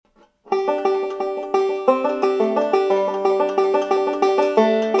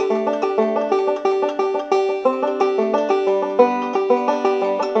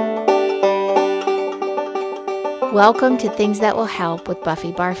Welcome to Things That Will Help with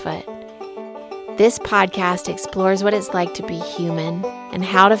Buffy Barfoot. This podcast explores what it's like to be human and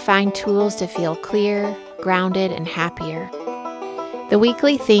how to find tools to feel clear, grounded, and happier. The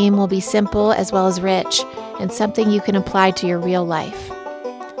weekly theme will be simple as well as rich and something you can apply to your real life.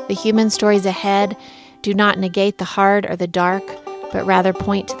 The human stories ahead do not negate the hard or the dark, but rather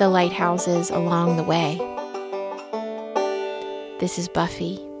point to the lighthouses along the way. This is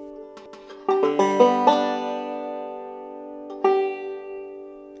Buffy.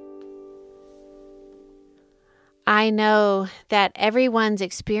 I know that everyone's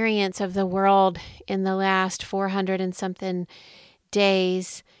experience of the world in the last 400 and something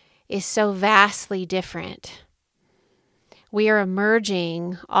days is so vastly different. We are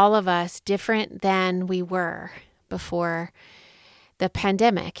emerging, all of us, different than we were before the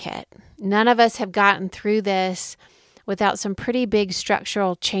pandemic hit. None of us have gotten through this without some pretty big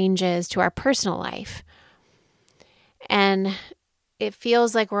structural changes to our personal life. And it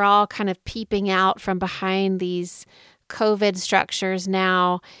feels like we're all kind of peeping out from behind these COVID structures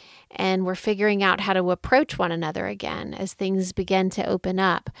now, and we're figuring out how to approach one another again as things begin to open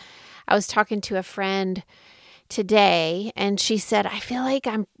up. I was talking to a friend today, and she said, I feel like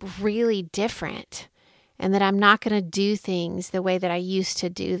I'm really different and that I'm not going to do things the way that I used to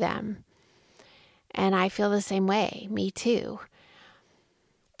do them. And I feel the same way. Me too.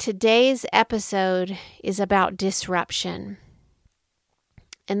 Today's episode is about disruption.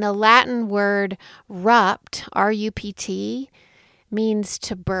 And the Latin word rupt, R-U-P-T, means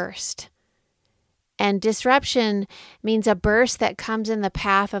to burst. And disruption means a burst that comes in the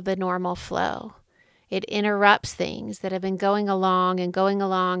path of the normal flow. It interrupts things that have been going along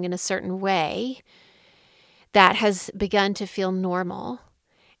in a certain way that has begun to feel normal.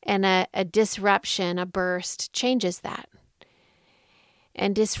 And a disruption, a burst, changes that.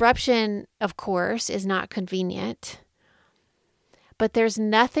 And disruption, of course, is not convenient. But there's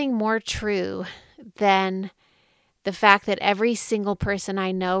nothing more true than the fact that every single person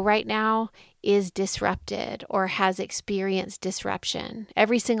I know right now is disrupted or has experienced disruption.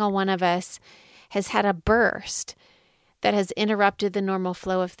 Every single one of us has had a burst that has interrupted the normal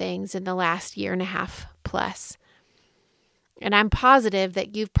flow of things in the last year and a half plus. And I'm positive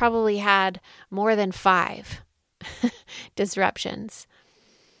that you've probably had more than 5 disruptions.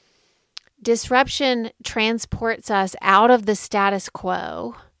 Disruption transports us out of the status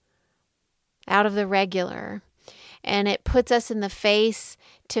quo, out of the regular, and it puts us in the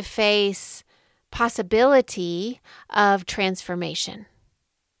face-to-face possibility of transformation.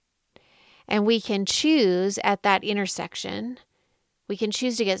 And we can choose at that intersection, we can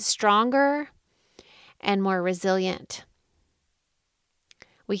choose to get stronger and more resilient.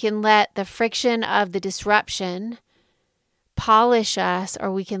 We can let the friction of the disruption polish us,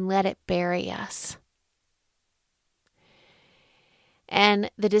 or we can let it bury us. And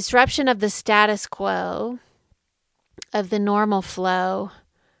the disruption of the status quo, of the normal flow,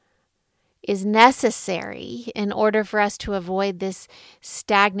 is necessary in order for us to avoid this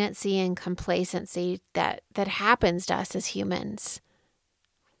stagnancy and complacency that happens to us as humans.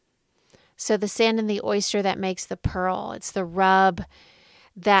 So the sand and the oyster that makes the pearl, it's the rub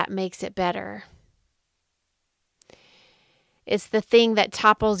that makes it better. It's the thing that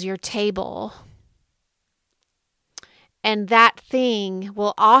topples your table. And that thing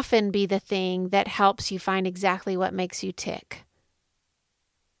will often be the thing that helps you find exactly what makes you tick.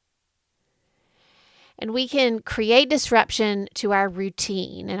 And we can create disruption to our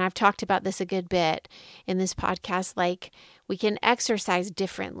routine. And I've talked about this a good bit in this podcast. Like, we can exercise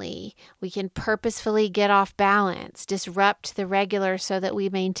differently. We can purposefully get off balance, disrupt the regular so that we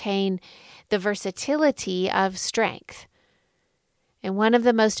maintain the versatility of strength. And one of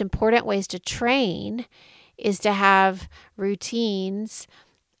the most important ways to train is to have routines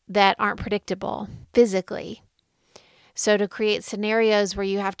that aren't predictable physically. So to create scenarios where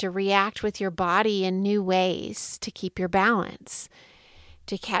you have to react with your body in new ways to keep your balance,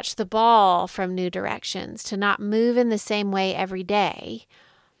 to catch the ball from new directions, to not move in the same way every day.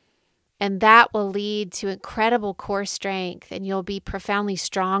 And that will lead to incredible core strength, and you'll be profoundly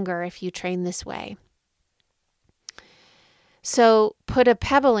stronger if you train this way. So put a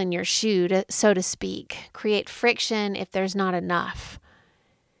pebble in your shoe, so to speak. Create friction if there's not enough.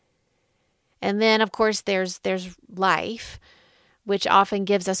 And then, of course, there's life, which often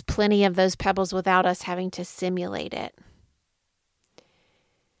gives us plenty of those pebbles without us having to simulate it.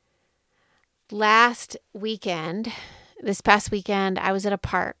 This past weekend, I was at a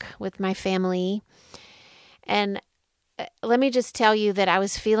park with my family. And let me just tell you that I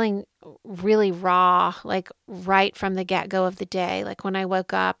was feeling really raw, like right from the get-go of the day. Like when I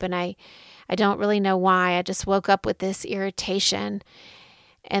woke up and I I don't really know why. I just woke up with this irritation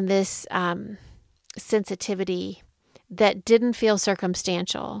and this sensitivity that didn't feel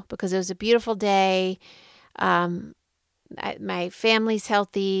circumstantial because it was a beautiful day. My family's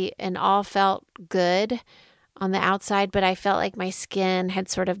healthy and all felt good on the outside, but I felt like my skin had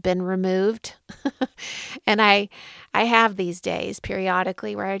sort of been removed. And I have these days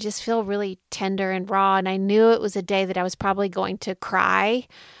periodically where I just feel really tender and raw. And I knew it was a day that I was probably going to cry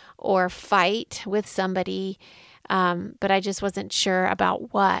or fight with somebody, but I just wasn't sure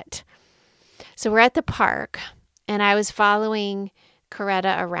about what. So we're at the park, and I was following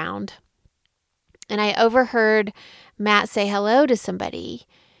Coretta around, and I overheard Matt say hello to somebody.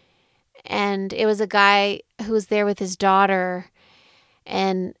 And it was a guy who was there with his daughter.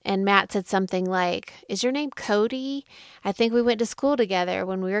 And Matt said something like, "Is your name Cody? I think we went to school together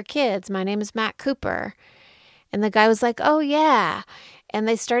when we were kids. My name is Matt Cooper." And the guy was like, "Oh, yeah." And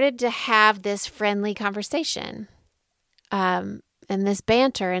they started to have this friendly conversation and this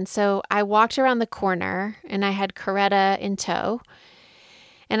banter. And so I walked around the corner, and I had Coretta in tow.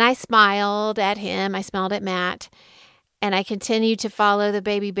 And I smiled at him. I smiled at Matt. And I continued to follow the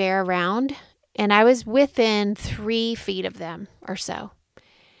baby bear around. And I was within 3 feet of them or so.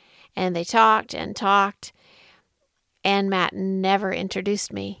 And they talked and talked. And Matt never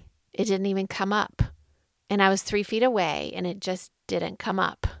introduced me. It didn't even come up. And I was 3 feet away, and it just didn't come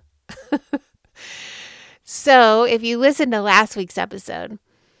up. So if you listened to last week's episode,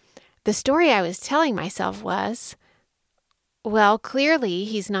 the story I was telling myself was, well, clearly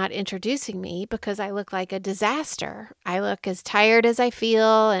he's not introducing me because I look like a disaster. I look as tired as I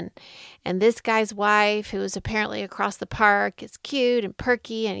feel, and this guy's wife, who is apparently across the park, is cute and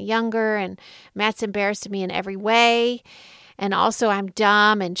perky and younger, and Matt's embarrassed of me in every way. And also I'm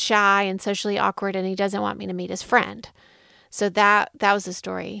dumb and shy and socially awkward, and he doesn't want me to meet his friend. So that was the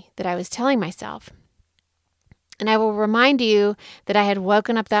story that I was telling myself. And I will remind you that I had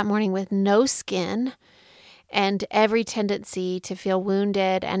woken up that morning with no skin and every tendency to feel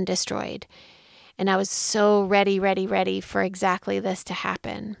wounded and destroyed. And I was so ready for exactly this to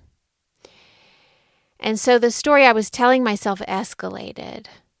happen. And so the story I was telling myself escalated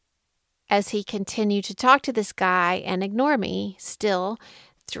as he continued to talk to this guy and ignore me, still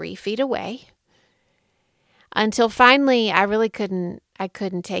 3 feet away, until finally I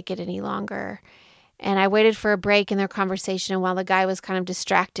couldn't take it any longer. And I waited for a break in their conversation. And while the guy was kind of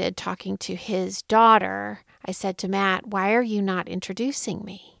distracted talking to his daughter, I said to Matt, "Why are you not introducing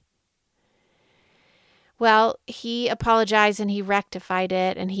me?" Well, he apologized and he rectified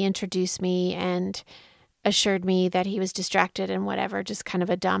it, and he introduced me and assured me that he was distracted and whatever, just kind of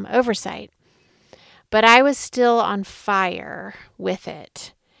a dumb oversight. But I was still on fire with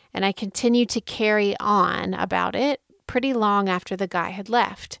it, and I continued to carry on about it pretty long after the guy had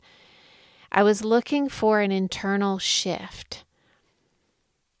left. I was looking for an internal shift.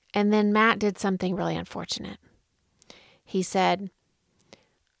 And then Matt did something really unfortunate. He said,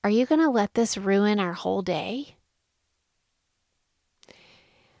 "Are you going to let this ruin our whole day?"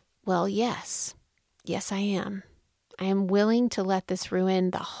 Well, yes. Yes, I am. I am willing to let this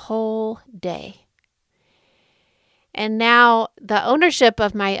ruin the whole day. And now the ownership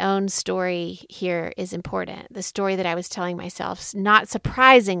of my own story here is important. The story that I was telling myself. Not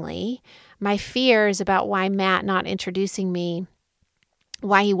surprisingly, my fears about why Matt not introducing me,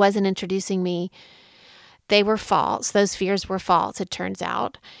 why he wasn't introducing me, they were false. Those fears were false, it turns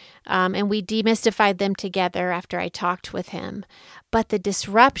out. And we demystified them together after I talked with him. But the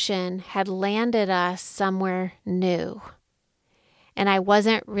disruption had landed us somewhere new. And I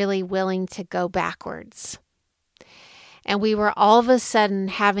wasn't really willing to go backwards. And we were all of a sudden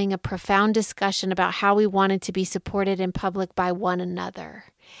having a profound discussion about how we wanted to be supported in public by one another.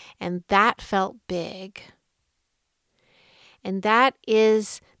 And that felt big. And that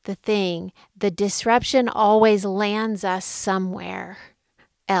is the thing. The disruption always lands us somewhere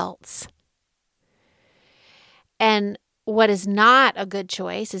else. And what is not a good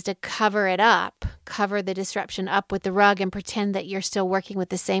choice is to cover it up, cover the disruption up with the rug and pretend that you're still working with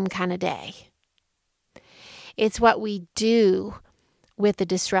the same kind of day. It's what we do with the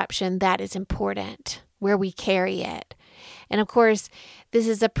disruption that is important, where we carry it. And of course, this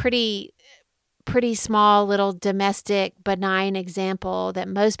is a pretty small little domestic benign example that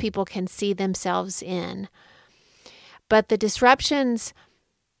most people can see themselves in. But the disruptions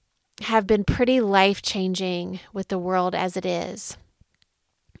have been pretty life-changing with the world as it is.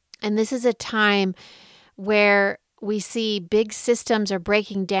 And this is a time where we see big systems are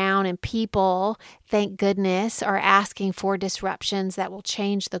breaking down and people, thank goodness, are asking for disruptions that will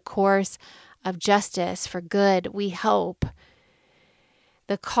change the course of justice for good, we hope.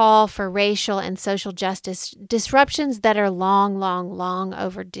 the call for racial and social justice, disruptions that are long, long, long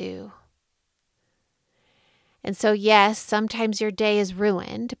overdue. And so, yes, sometimes your day is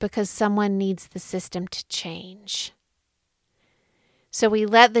ruined because someone needs the system to change. So we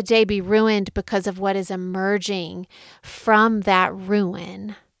let the day be ruined because of what is emerging from that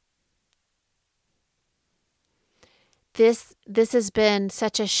ruin. This has been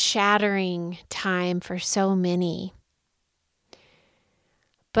such a shattering time for so many.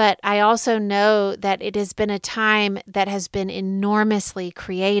 But I also know that it has been a time that has been enormously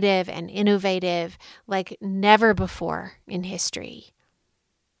creative and innovative like never before in history.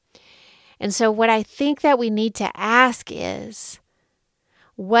 And so what I think that we need to ask is,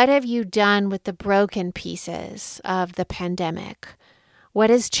 what have you done with the broken pieces of the pandemic? What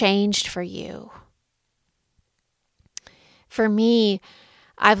has changed for you? For me,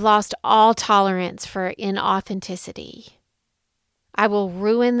 I've lost all tolerance for inauthenticity. I will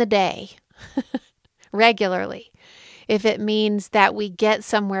ruin the day regularly if it means that we get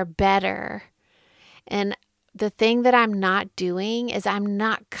somewhere better. And the thing that I'm not doing is I'm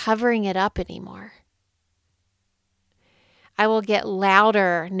not covering it up anymore. I will get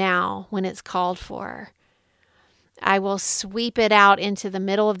louder now when it's called for. I will sweep it out into the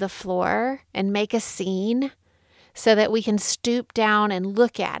middle of the floor and make a scene so that we can stoop down and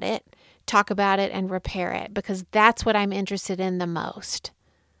look at it, talk about it, and repair it, because that's what I'm interested in the most.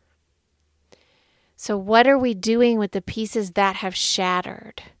 So what are we doing with the pieces that have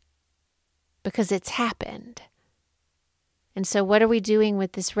shattered? Because it's happened. And so what are we doing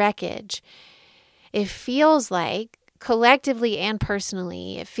with this wreckage? It feels like, collectively and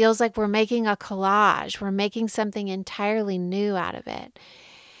personally, it feels like we're making a collage. We're making something entirely new out of it.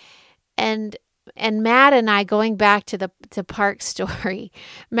 And Matt and I, going back to the park story,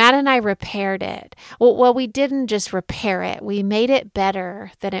 Matt and I repaired it. Well, we didn't just repair it. We made it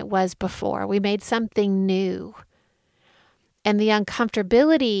better than it was before. We made something new. And the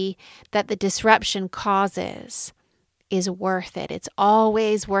uncomfortability that the disruption causes is worth it. It's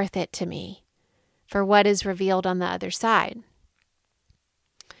always worth it to me for what is revealed on the other side.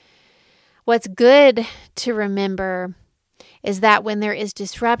 What's good to remember is that when there is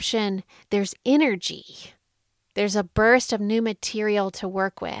disruption, there's energy. There's a burst of new material to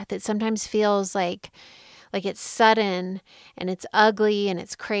work with. It sometimes feels like it's sudden and it's ugly and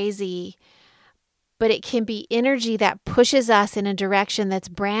it's crazy, but it can be energy that pushes us in a direction that's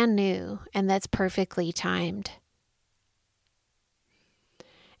brand new and that's perfectly timed.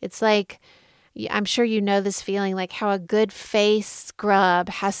 It's like, I'm sure you know this feeling, like how a good face scrub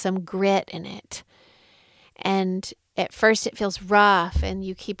has some grit in it. And at first it feels rough and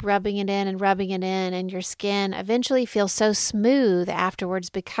you keep rubbing it in and your skin eventually feels so smooth afterwards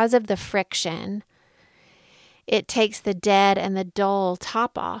because of the friction. It takes the dead and the dull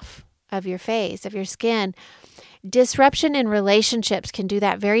top off of your face, of your skin. Disruption in relationships can do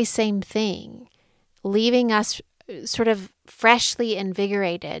that very same thing, leaving us sort of freshly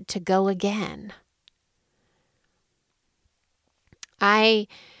invigorated to go again. I'm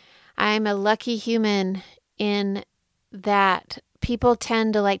a lucky human in that people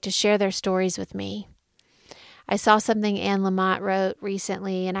tend to like to share their stories with me. I saw something Anne Lamott wrote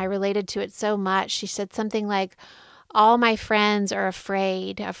recently and I related to it so much. She said something like, all my friends are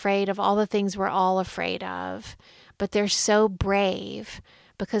afraid of all the things we're all afraid of, but they're so brave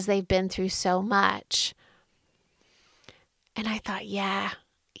because they've been through so much. And I thought, yeah,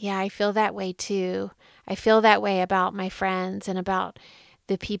 I feel that way too. I feel that way about my friends and about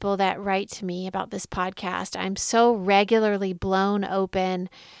the people that write to me about this podcast. I'm so regularly blown open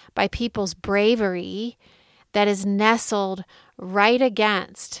by people's bravery that is nestled right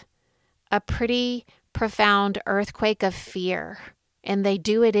against a pretty profound earthquake of fear. And they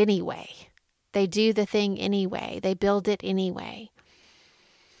do it anyway. They do the thing anyway. They build it anyway.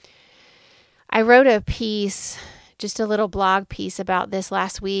 I wrote a piece, just a little blog piece about this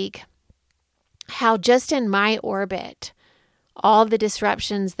last week, how just in my orbit, all the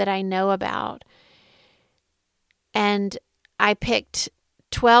disruptions that I know about, and I picked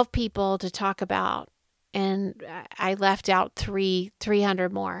 12 people to talk about, and I left out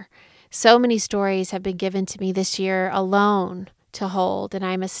 300 more. So many stories have been given to me this year alone to hold, and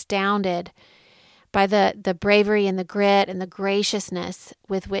I'm astounded by the bravery and the grit and the graciousness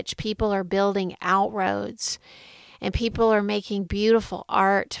with which people are building outroads, and people are making beautiful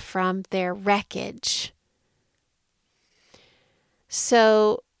art from their wreckage.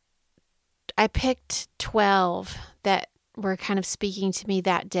 So I picked 12 that were kind of speaking to me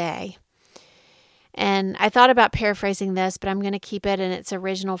that day. And I thought about paraphrasing this, but I'm going to keep it in its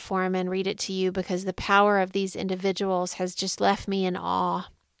original form and read it to you because the power of these individuals has just left me in awe.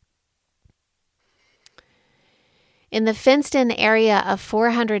 In the fenced-in area of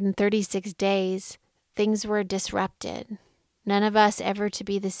 436 days, things were disrupted. None of us ever to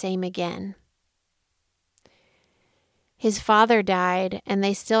be the same again. His father died, and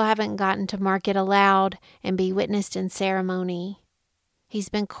they still haven't gotten to mark it aloud and be witnessed in ceremony. He's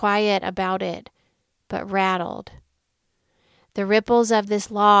been quiet about it, but rattled. The ripples of this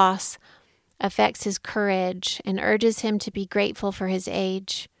loss affects his courage and urges him to be grateful for his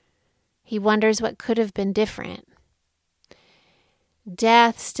age. He wonders what could have been different.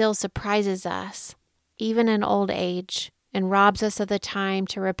 Death still surprises us, even in old age, and robs us of the time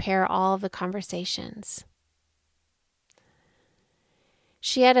to repair all of the conversations.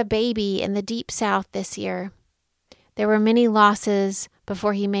 She had a baby in the deep south this year. There were many losses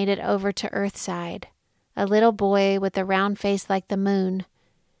before he made it over to Earthside, a little boy with a round face like the moon,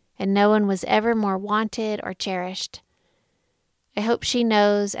 and no one was ever more wanted or cherished. I hope she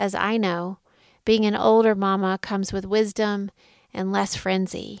knows, as I know, being an older mama comes with wisdom and less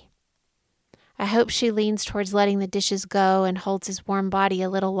frenzy. I hope she leans towards letting the dishes go and holds his warm body a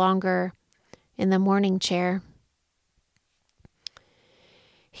little longer in the morning chair.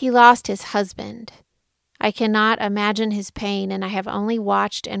 He lost his husband. I cannot imagine his pain, and I have only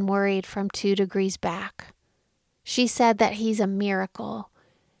watched and worried from 2 degrees back. She said that he's a miracle,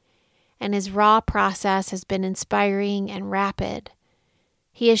 and his raw process has been inspiring and rapid.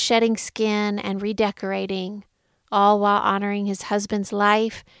 He is shedding skin and redecorating, all while honoring his husband's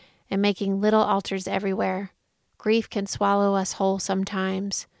life and making little altars everywhere. Grief can swallow us whole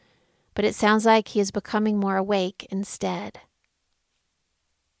sometimes, but it sounds like he is becoming more awake instead.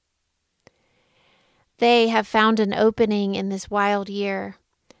 They have found an opening in this wild year.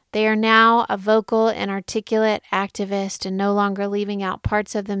 They are now a vocal and articulate activist and no longer leaving out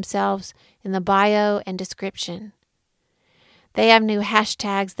parts of themselves in the bio and description. They have new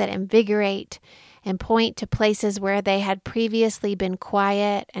hashtags that invigorate and point to places where they had previously been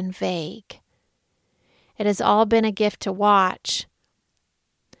quiet and vague. It has all been a gift to watch,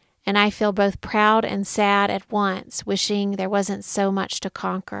 and I feel both proud and sad at once, wishing there wasn't so much to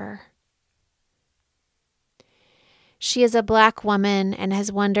conquer. She is a Black woman and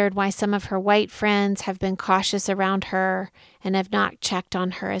has wondered why some of her white friends have been cautious around her and have not checked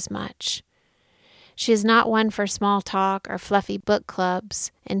on her as much. She is not one for small talk or fluffy book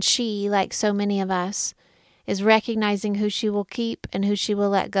clubs, and she, like so many of us, is recognizing who she will keep and who she will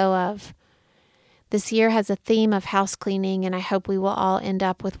let go of. This year has a theme of house cleaning, and I hope we will all end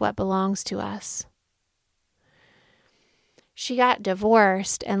up with what belongs to us. She got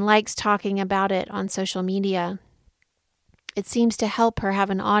divorced and likes talking about it on social media. It seems to help her have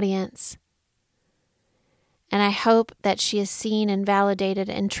an audience. And I hope that she is seen and validated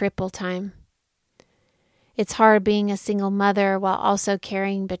in triple time. It's hard being a single mother while also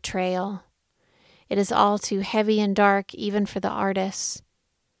carrying betrayal. It is all too heavy and dark, even for the artists.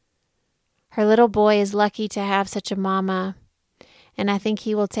 Her little boy is lucky to have such a mama, and I think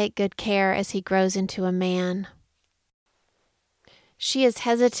he will take good care as he grows into a man. She is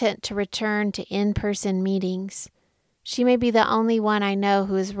hesitant to return to in-person meetings. She may be the only one I know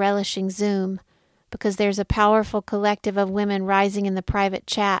who is relishing Zoom, because there's a powerful collective of women rising in the private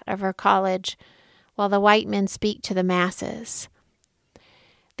chat of her college, while the white men speak to the masses.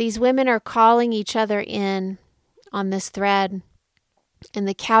 These women are calling each other in on this thread, and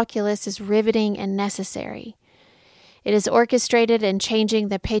the calculus is riveting and necessary. It is orchestrated and changing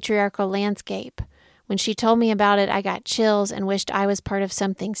the patriarchal landscape. When she told me about it, I got chills and wished I was part of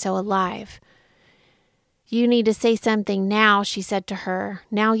something so alive. You need to say something now, she said to her.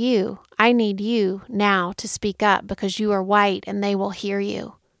 Now you. I need you now to speak up because you are white and they will hear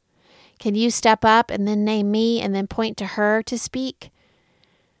you. Can you step up and then name me and then point to her to speak?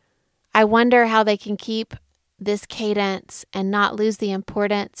 I wonder how they can keep this cadence and not lose the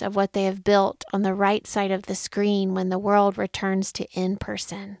importance of what they have built on the right side of the screen when the world returns to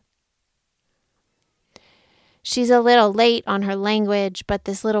in-person. She's a little late on her language, but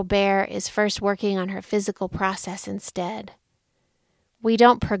this little bear is first working on her physical process instead. We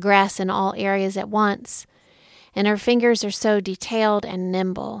don't progress in all areas at once, and her fingers are so detailed and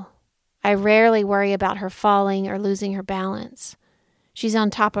nimble. I rarely worry about her falling or losing her balance. She's on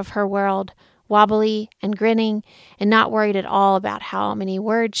top of her world, wobbly and grinning, and not worried at all about how many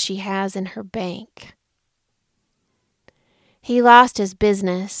words she has in her bank. He lost his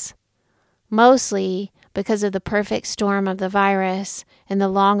business, mostly because of the perfect storm of the virus and the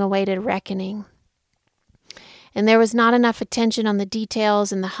long-awaited reckoning. And there was not enough attention on the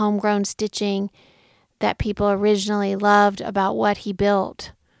details and the homegrown stitching, that people originally loved about what he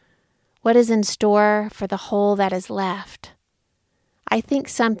built? What is in store for the hole that is left? I think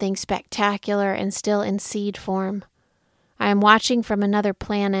something spectacular and still in seed form. I am watching from another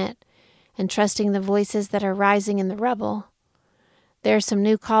planet and trusting the voices that are rising in the rubble. There are some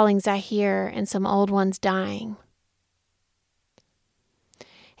new callings I hear and some old ones dying.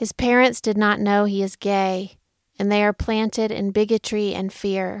 His parents did not know he is gay, and they are planted in bigotry and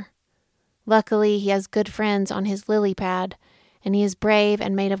fear. Luckily, he has good friends on his lily pad, and he is brave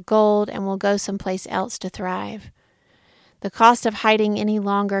and made of gold and will go someplace else to thrive. The cost of hiding any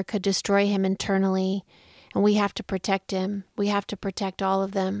longer could destroy him internally, and we have to protect him. We have to protect all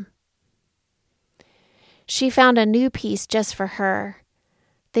of them. She found a new piece just for her.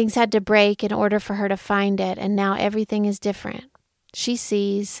 Things had to break in order for her to find it, and now everything is different. She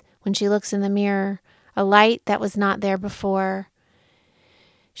sees, when she looks in the mirror, a light that was not there before.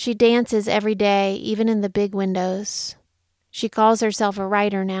 She dances every day, even in the big windows. She calls herself a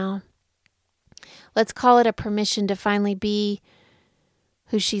writer now. Let's call it a permission to finally be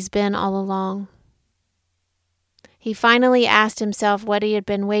who she's been all along. He finally asked himself what he had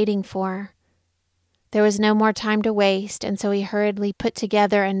been waiting for. There was no more time to waste, and so he hurriedly put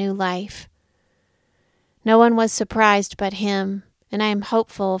together a new life. No one was surprised but him, and I am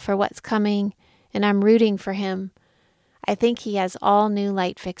hopeful for what's coming, and I'm rooting for him. I think he has all new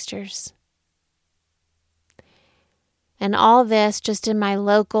light fixtures. And all this just in my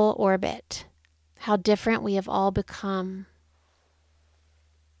local orbit. How different we have all become.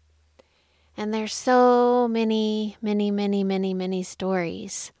 And there's so many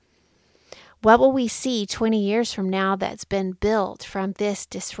stories. What will we see 20 years from now that's been built from this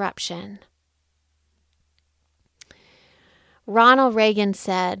disruption? Ronald Reagan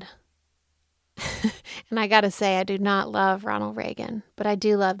said, and I got to say, I do not love Ronald Reagan, but I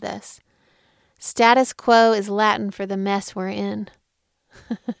do love this. Status quo is Latin for the mess we're in.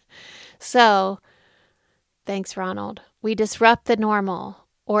 So, thanks, Ronald. We disrupt the normal,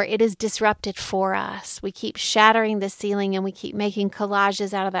 or it is disrupted for us. We keep shattering the ceiling and we keep making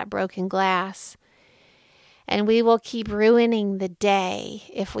collages out of that broken glass. And we will keep ruining the day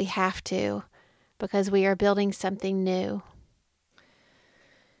if we have to, because we are building something new.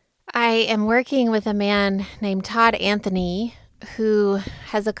 I am working with a man named Todd Anthony, who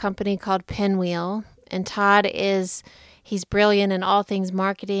has a company called Pinwheel. And Todd he's brilliant in all things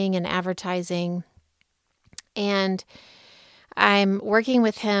marketing and advertising. And I'm working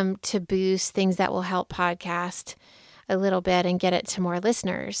with him to boost things that will help podcast a little bit and get it to more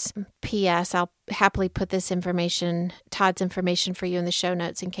listeners. P.S. I'll happily put this information, Todd's information, for you in the show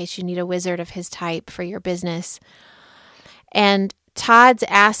notes in case you need a wizard of his type for your business. And Todd's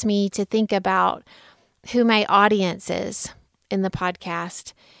asked me to think about who my audience is in the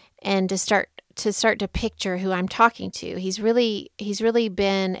podcast and to start to picture who I'm talking to. He's really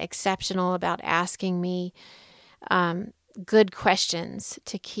been exceptional about asking me good questions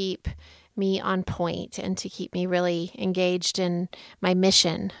to keep me on point and to keep me really engaged in my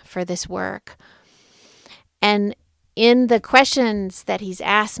mission for this work. And in the questions that he's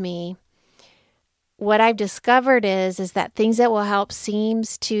asked me, what I've discovered is that things that will help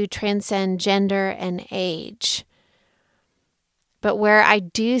seems to transcend gender and age. But where I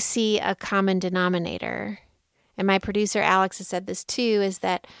do see a common denominator, and my producer Alex has said this too, is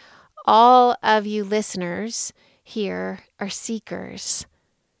that all of you listeners here are seekers.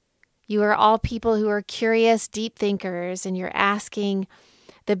 You are all people who are curious, deep thinkers, and you're asking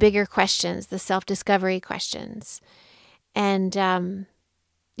the bigger questions, the self-discovery questions. And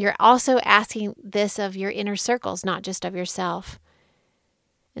you're also asking this of your inner circles, not just of yourself.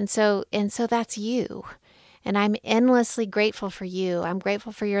 And so that's you. And I'm endlessly grateful for you. I'm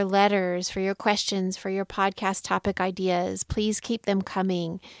grateful for your letters, for your questions, for your podcast topic ideas. Please keep them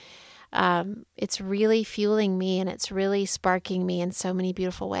coming. It's really fueling me and it's really sparking me in so many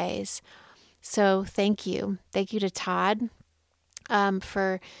beautiful ways. So thank you. Thank you to Todd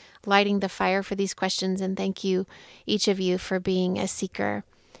for lighting the fire for these questions. And thank you, each of you, for being a seeker.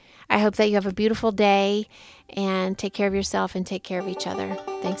 I hope that you have a beautiful day and take care of yourself and take care of each other.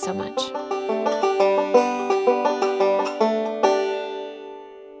 Thanks so much.